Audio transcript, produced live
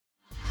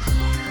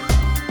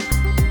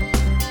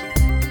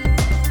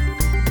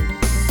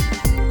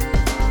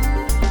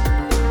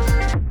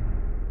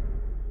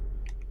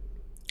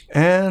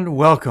And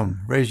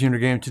welcome, Raising Your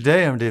Game.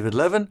 Today, I'm David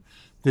Levin.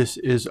 This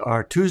is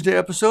our Tuesday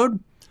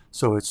episode,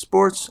 so it's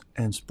sports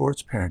and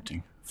sports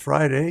parenting.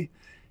 Friday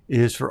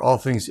is for all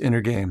things inner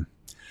game.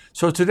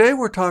 So today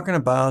we're talking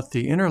about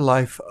the inner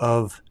life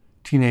of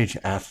teenage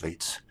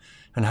athletes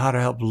and how to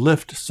help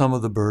lift some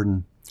of the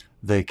burden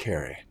they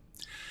carry.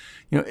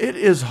 You know, it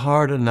is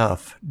hard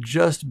enough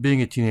just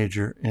being a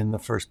teenager in the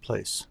first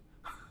place.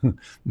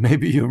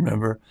 Maybe you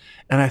remember,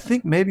 and I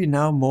think maybe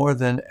now more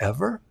than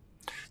ever.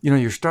 You know,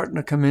 you're starting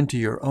to come into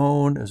your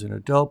own as an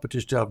adult, but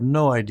just have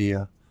no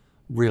idea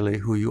really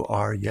who you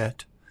are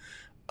yet.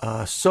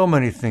 So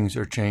many things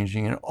are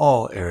changing in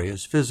all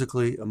areas,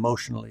 physically,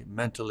 emotionally,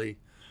 mentally,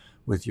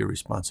 with your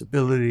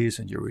responsibilities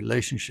and your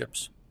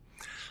relationships.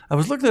 I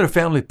was looking at a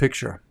family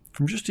picture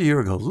from just a year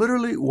ago,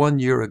 literally 1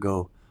 year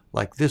ago,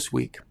 like this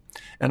week,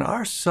 and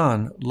our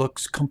son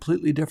looks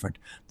completely different.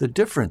 The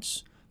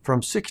difference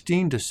from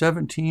 16 to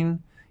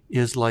 17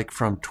 is like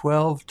from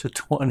 12 to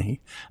 20,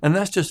 and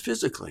that's just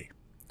physically.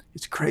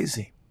 It's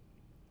crazy.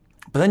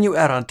 But then you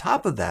add on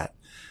top of that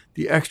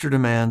the extra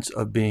demands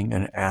of being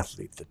an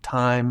athlete, the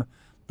time,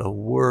 the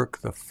work,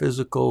 the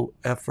physical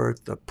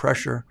effort, the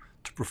pressure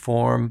to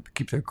perform,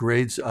 keep their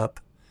grades up.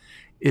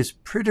 It's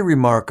pretty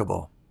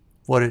remarkable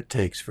what it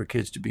takes for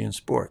kids to be in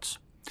sports.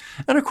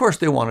 And of course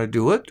they want to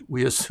do it,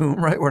 we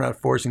assume, right? We're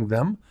not forcing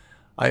them,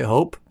 I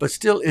hope, but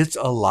still it's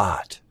a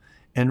lot.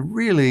 And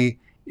really,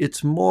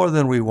 it's more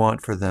than we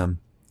want for them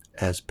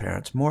as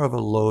parents, more of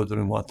a load than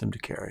we want them to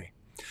carry.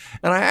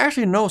 And I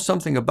actually know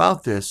something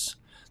about this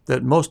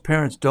that most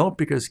parents don't,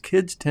 because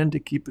kids tend to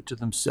keep it to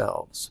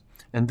themselves.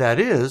 And that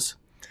is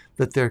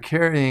that they're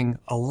carrying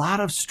a lot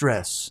of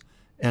stress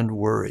and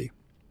worry.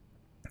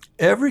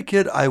 Every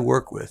kid I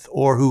work with,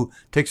 or who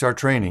takes our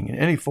training in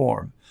any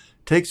form,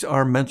 takes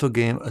our mental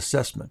game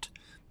assessment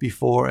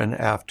before and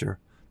after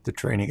the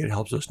training. It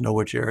helps us know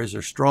which areas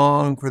are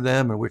strong for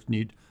them and which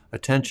need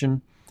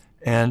attention,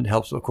 and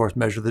helps, of course,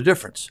 measure the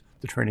difference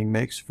the training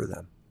makes for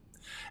them.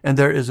 And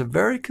there is a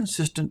very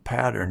consistent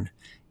pattern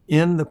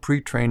in the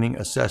pre-training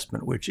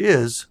assessment, which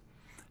is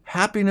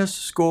happiness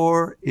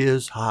score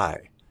is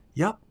high.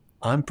 Yep,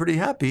 I'm pretty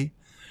happy.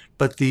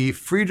 But the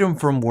freedom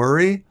from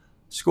worry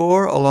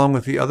score, along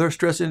with the other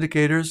stress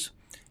indicators,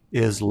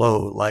 is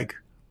low, like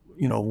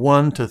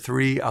 1 to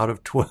 3 out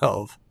of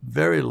 12,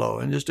 very low,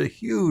 and just a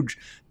huge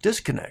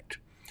disconnect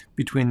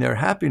between their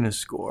happiness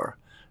score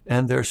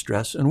and their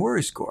stress and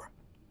worry score.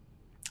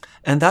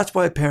 And that's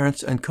why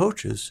parents and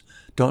coaches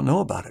don't know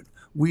about it.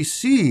 We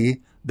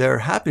see their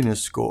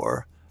happiness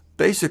score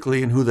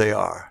basically in who they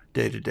are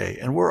day to day.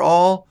 And we're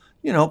all,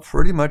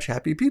 pretty much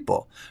happy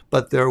people.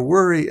 But their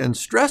worry and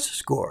stress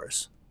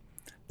scores,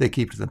 they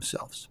keep to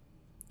themselves.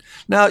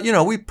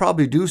 Now, we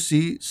probably do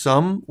see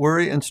some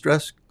worry and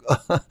stress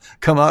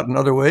come out in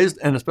other ways.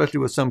 And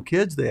especially with some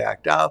kids, they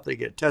act out, they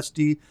get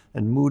testy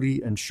and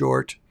moody and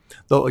short.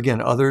 Though,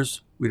 again,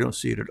 others, we don't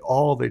see it at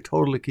all. They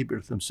totally keep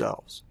it to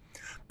themselves.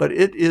 But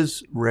it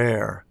is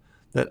rare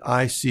that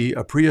I see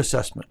a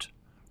pre-assessment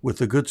with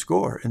a good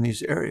score in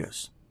these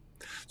areas.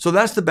 So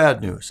that's the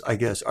bad news, I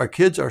guess. Our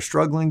kids are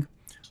struggling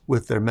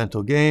with their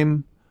mental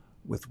game,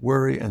 with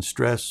worry and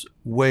stress,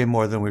 way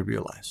more than we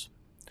realize.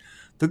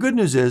 The good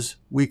news is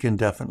we can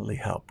definitely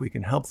help. We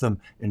can help them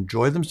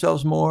enjoy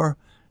themselves more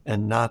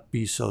and not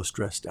be so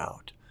stressed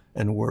out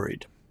and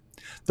worried.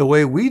 The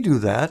way we do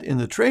that in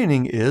the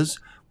training is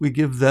we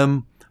give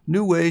them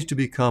new ways to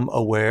become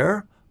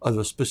aware of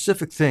the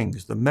specific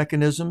things, the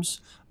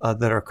mechanisms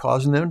that are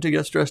causing them to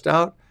get stressed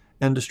out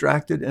and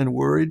distracted and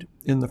worried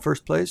in the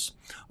first place,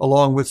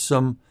 along with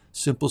some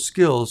simple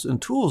skills and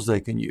tools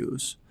they can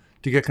use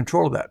to get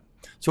control of that.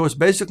 So it's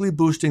basically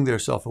boosting their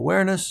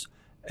self-awareness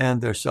and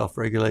their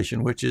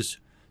self-regulation, which is,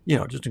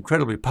 just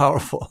incredibly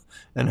powerful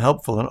and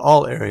helpful in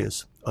all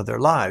areas of their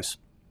lives.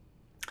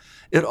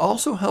 It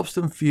also helps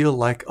them feel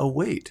like a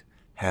weight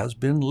has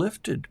been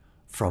lifted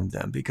from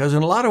them, because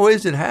in a lot of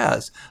ways it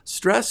has.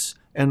 Stress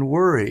and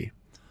worry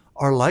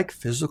are like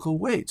physical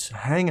weights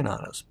hanging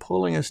on us,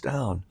 pulling us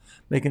down,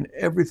 making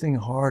everything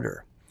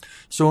harder.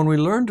 So when we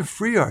learn to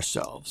free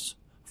ourselves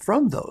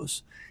from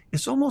those,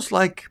 it's almost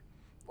like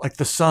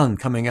the sun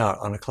coming out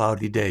on a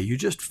cloudy day. You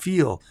just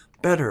feel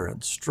better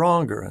and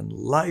stronger and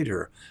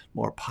lighter,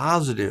 more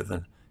positive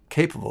and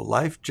capable.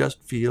 Life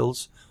just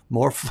feels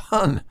more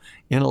fun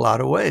in a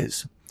lot of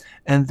ways.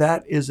 And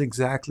that is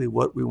exactly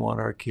what we want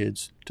our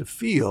kids to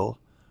feel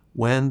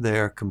when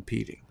they're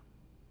competing.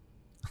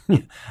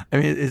 I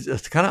mean,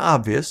 it's kind of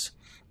obvious,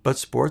 but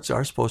sports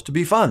are supposed to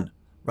be fun,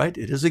 right?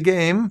 It is a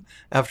game,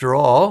 after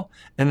all,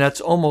 and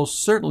that's almost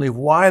certainly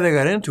why they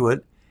got into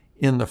it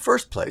in the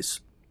first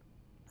place.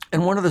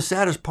 And one of the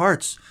saddest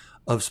parts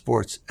of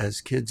sports as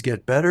kids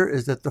get better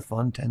is that the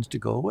fun tends to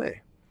go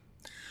away.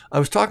 I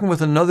was talking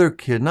with another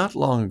kid not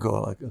long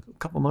ago, like a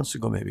couple months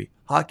ago maybe,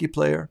 hockey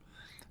player,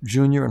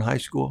 junior in high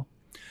school,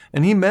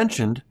 and he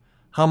mentioned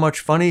how much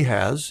fun he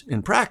has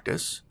in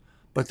practice,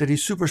 but that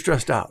he's super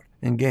stressed out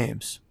in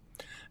games.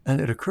 And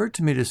it occurred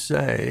to me to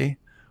say,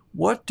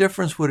 what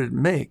difference would it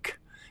make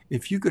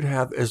if you could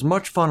have as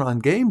much fun on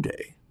game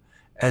day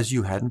as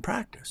you had in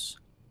practice?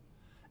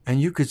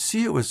 And you could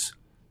see it was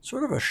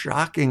sort of a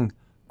shocking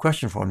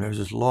question for him. There was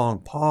this long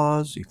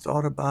pause. He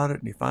thought about it,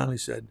 and he finally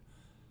said,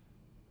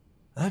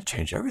 "That'd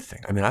change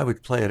everything. I mean, I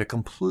would play at a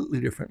completely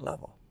different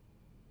level."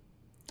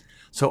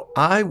 So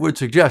I would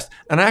suggest,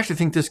 and I actually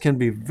think this can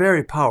be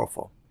very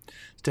powerful,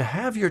 to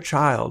have your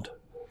child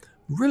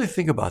really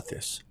think about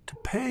this, to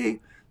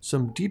pay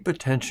some deep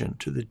attention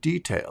to the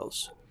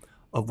details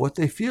of what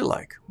they feel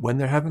like when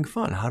they're having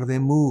fun. How do they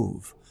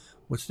move?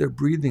 What's their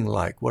breathing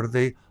like? What are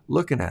they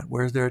looking at?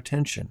 Where's their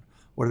attention?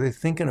 What are they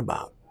thinking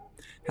about?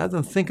 Have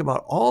them think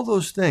about all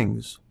those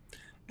things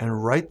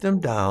and write them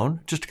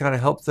down just to kind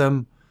of help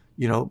them,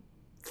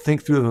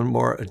 think through them in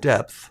more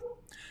depth,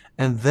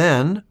 and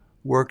then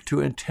work to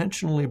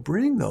intentionally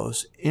bring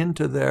those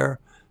into their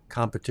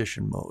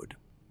competition mode.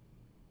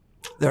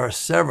 There are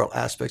several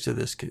aspects of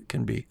this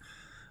can be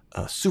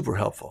super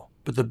helpful,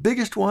 but the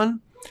biggest one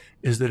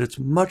is that it's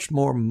much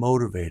more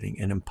motivating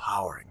and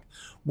empowering.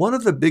 One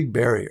of the big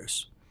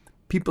barriers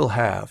people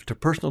have to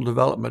personal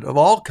development of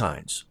all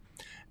kinds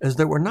is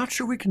that we're not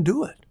sure we can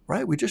do it,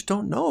 right? We just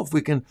don't know if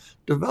we can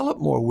develop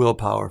more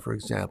willpower, for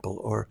example,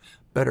 or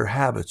better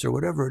habits or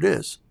whatever it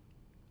is.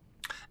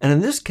 And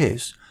in this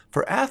case,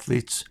 for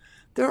athletes,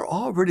 they're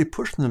already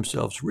pushing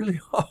themselves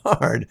really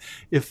hard.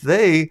 If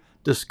they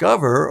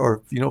discover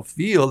or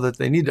feel that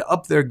they need to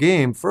up their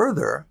game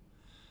further,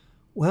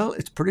 well,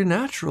 it's pretty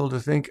natural to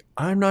think,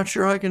 I'm not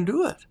sure I can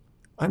do it.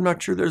 I'm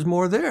not sure there's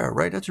more there,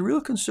 right? That's a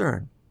real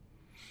concern.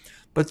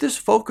 But this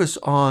focus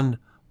on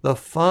the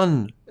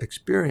fun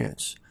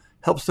experience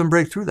helps them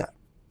break through that.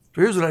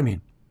 So here's what I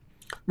mean.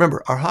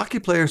 Remember, our hockey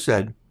player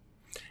said,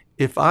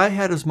 if I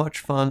had as much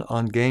fun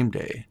on game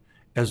day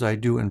as I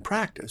do in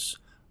practice,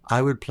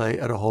 I would play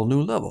at a whole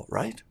new level,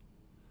 right?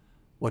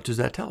 What does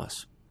that tell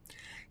us?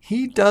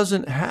 He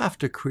doesn't have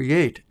to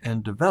create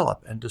and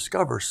develop and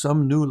discover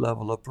some new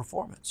level of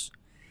performance.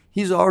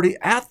 He's already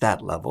at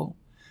that level,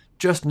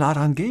 just not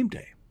on game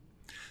day.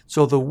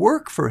 So the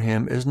work for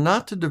him is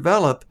not to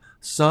develop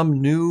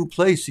some new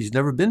place he's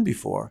never been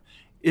before.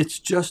 It's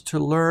just to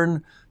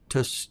learn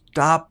to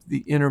stop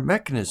the inner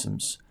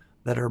mechanisms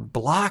that are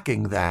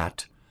blocking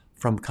that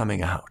from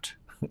coming out.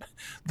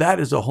 That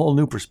is a whole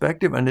new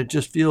perspective, and it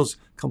just feels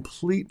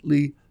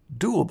completely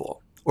doable,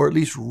 or at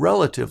least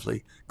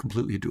relatively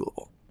completely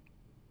doable.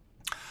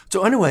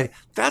 So anyway,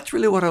 that's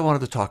really what I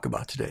wanted to talk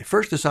about today.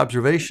 First, this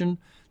observation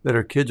that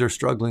our kids are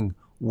struggling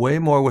way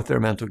more with their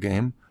mental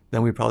game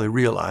than we probably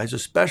realize,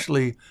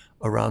 especially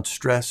around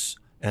stress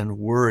and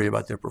worry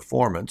about their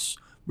performance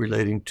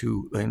relating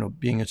to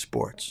being in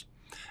sports.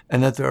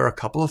 And that there are a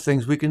couple of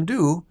things we can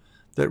do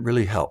that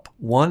really help.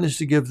 One is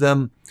to give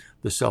them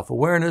the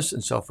self-awareness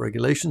and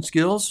self-regulation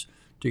skills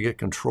to get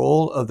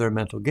control of their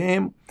mental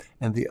game.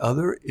 And the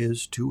other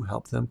is to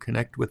help them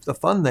connect with the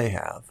fun they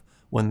have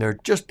when they're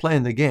just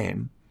playing the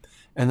game,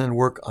 and then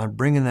work on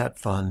bringing that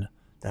fun,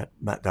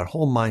 that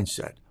whole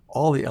mindset,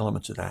 all the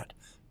elements of that,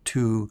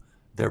 to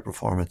their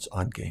performance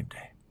on game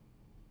day.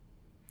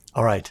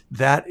 All right,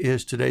 that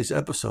is today's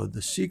episode,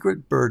 The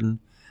Secret Burden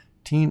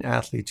Teen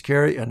Athletes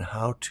Carry and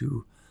How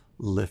to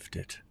Lift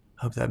It.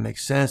 I hope that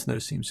makes sense and that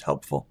it seems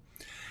helpful.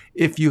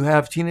 If you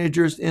have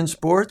teenagers in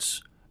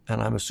sports,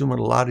 and I'm assuming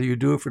a lot of you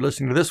do if you're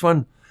listening to this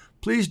one,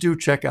 please do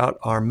check out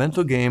our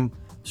Mental Game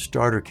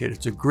Starter Kit.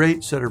 It's a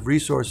great set of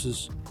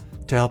resources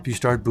to help you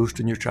start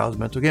boosting your child's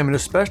mental game, and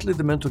especially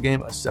the mental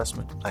game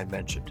assessment I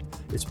mentioned.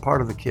 It's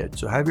part of the kit.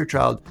 So have your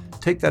child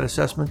take that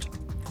assessment.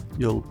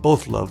 You'll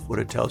both love what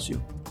it tells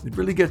you. It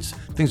really gets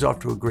things off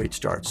to a great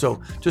start.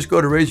 So just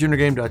go to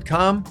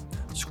raiseyourinnergame.com,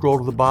 scroll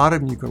to the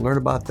bottom, you can learn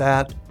about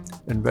that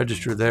and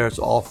register there. It's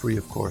all free,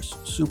 of course.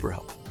 Super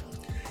helpful.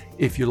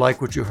 If you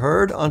like what you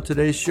heard on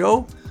today's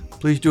show,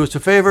 please do us a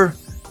favor.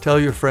 Tell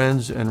your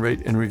friends and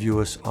rate and review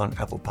us on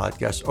Apple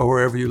Podcasts or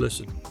wherever you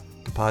listen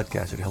to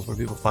podcasts. It helps more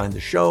people find the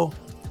show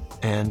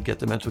and get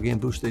the mental game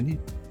boost they need.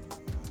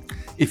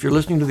 If you're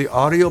listening to the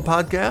audio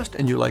podcast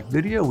and you like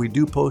video, we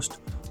do post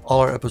all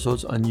our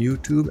episodes on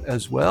YouTube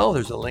as well.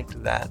 There's a link to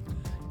that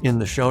in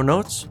the show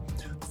notes.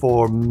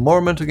 For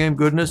more mental game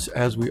goodness,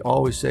 as we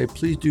always say,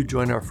 please do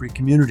join our free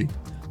community,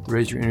 the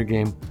Raise Your Inner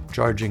Game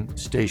Charging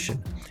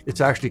Station. It's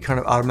actually kind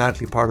of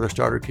automatically part of the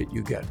starter kit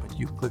you get, but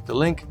you click the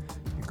link,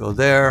 you go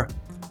there,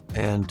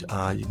 and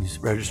you can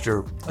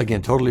register,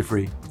 again, totally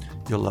free.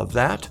 You'll love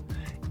that.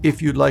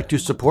 If you'd like to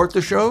support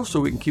the show so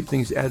we can keep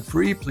things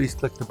ad-free, please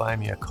click the Buy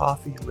Me a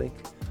Coffee link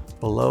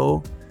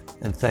below,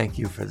 and thank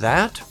you for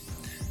that.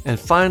 And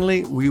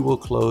finally, we will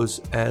close,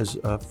 as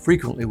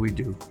frequently we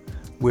do,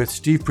 with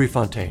Steve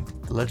Prefontaine,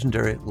 the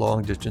legendary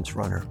long-distance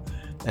runner,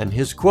 and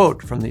his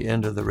quote from the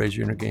end of the Raise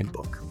Your Inner Game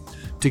book.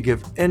 To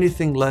give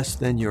anything less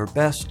than your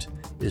best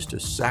is to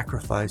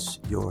sacrifice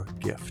your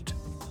gift.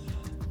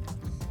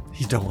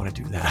 You don't want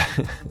to do that.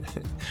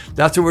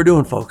 That's what we're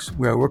doing, folks.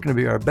 We are working to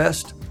be our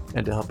best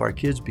and to help our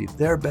kids be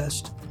their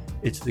best.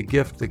 It's the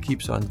gift that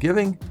keeps on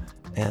giving,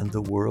 and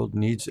the world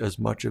needs as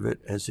much of it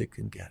as it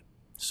can get.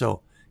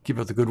 So keep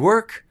up the good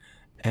work,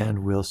 and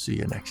we'll see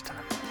you next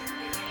time.